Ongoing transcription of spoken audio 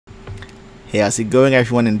Hey, how's it going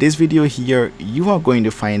everyone? In this video here, you are going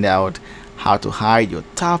to find out how to hide your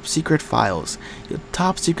top secret files, your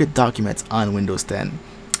top secret documents on Windows 10.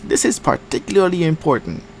 This is particularly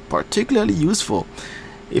important, particularly useful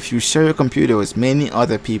if you share your computer with many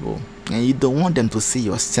other people and you don't want them to see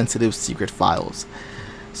your sensitive secret files.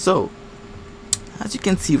 So, as you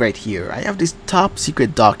can see right here, I have this top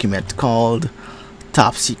secret document called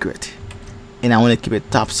Top Secret, and I want to keep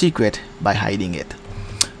it top secret by hiding it.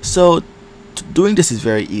 So doing this is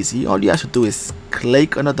very easy. All you have to do is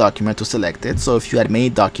click on a document to select it. So if you had many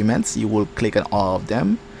documents, you will click on all of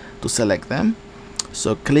them to select them.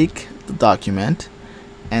 So click the document,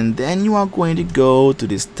 and then you are going to go to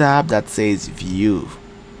this tab that says View.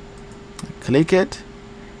 Click it,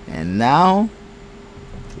 and now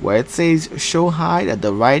where it says Show Hide at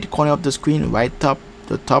the right corner of the screen,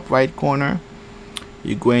 the top right corner,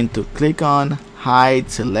 you're going to click on Hide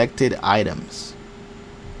Selected Items.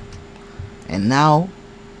 And now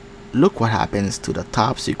look what happens to the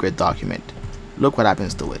top secret document. Look what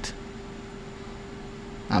happens to it.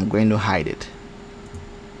 I'm going to hide it.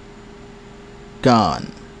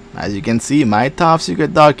 Gone. As you can see, my top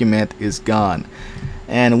secret document is gone.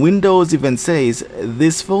 And Windows even says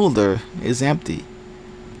this folder is empty.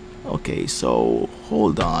 Okay, so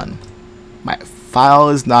hold on. My file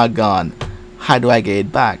is not gone. How do I get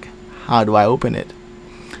it back? How do I open it?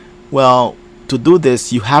 Well, to do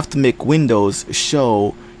this, you have to make Windows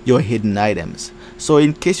show your hidden items. So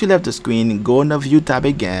in case you left the screen, go in the View tab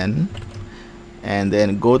again, and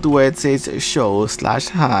then go to where it says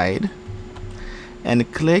Show/Hide,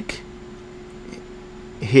 and click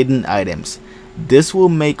Hidden Items. This will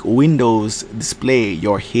make Windows display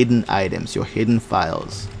your hidden items, your hidden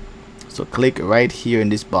files. So click right here in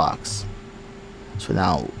this box. So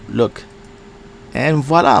now look, and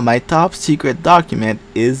voila, my top secret document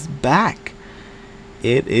is back.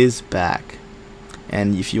 It is back.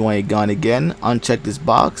 And if you want it gone again, uncheck this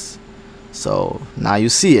box. So now you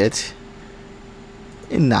see it,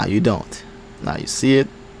 and now you don't. Now you see it,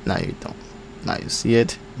 now you don't. Now you see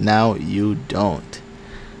it, now you don't.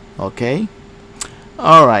 Okay,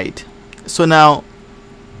 alright, so now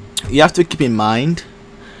you have to keep in mind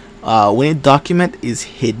when a document is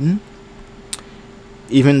hidden,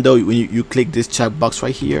 even though when you click this checkbox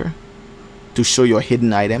right here to show your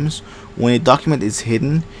hidden items, when a document is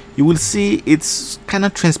hidden, you will see it's kind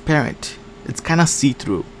of transparent. It's kind of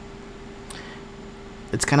see-through.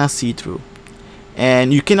 It's kind of see-through,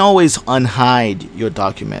 and you can always unhide your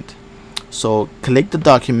document. So click the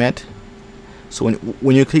document. So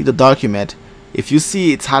when you click the document, if you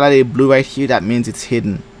see it's highlighted blue right here, that means it's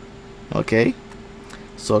hidden. Okay,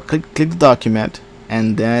 so click the document,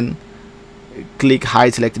 and then click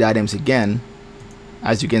Hide Selected Items again.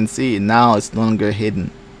 As you can see, now it's no longer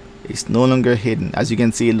hidden. It's no longer hidden. As you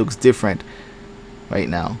can see, it looks different right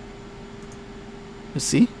now. You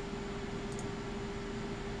see?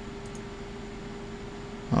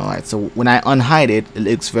 Alright, so when I unhide it, it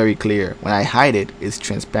looks very clear. When I hide it, it's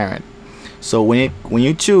transparent. So when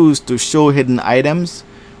you choose to show hidden items,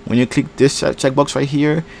 when you click this checkbox right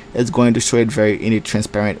here, it's going to show it in a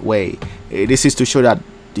transparent way. This is to show that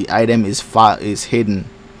the item is hidden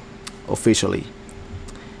officially.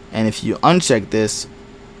 And if you uncheck this,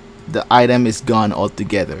 the item is gone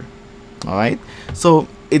altogether. Alright, so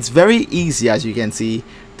it's very easy, as you can see,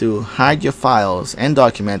 to hide your files and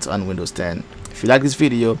documents on Windows 10. If you like this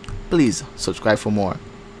video, please subscribe for more.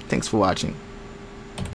 Thanks for watching.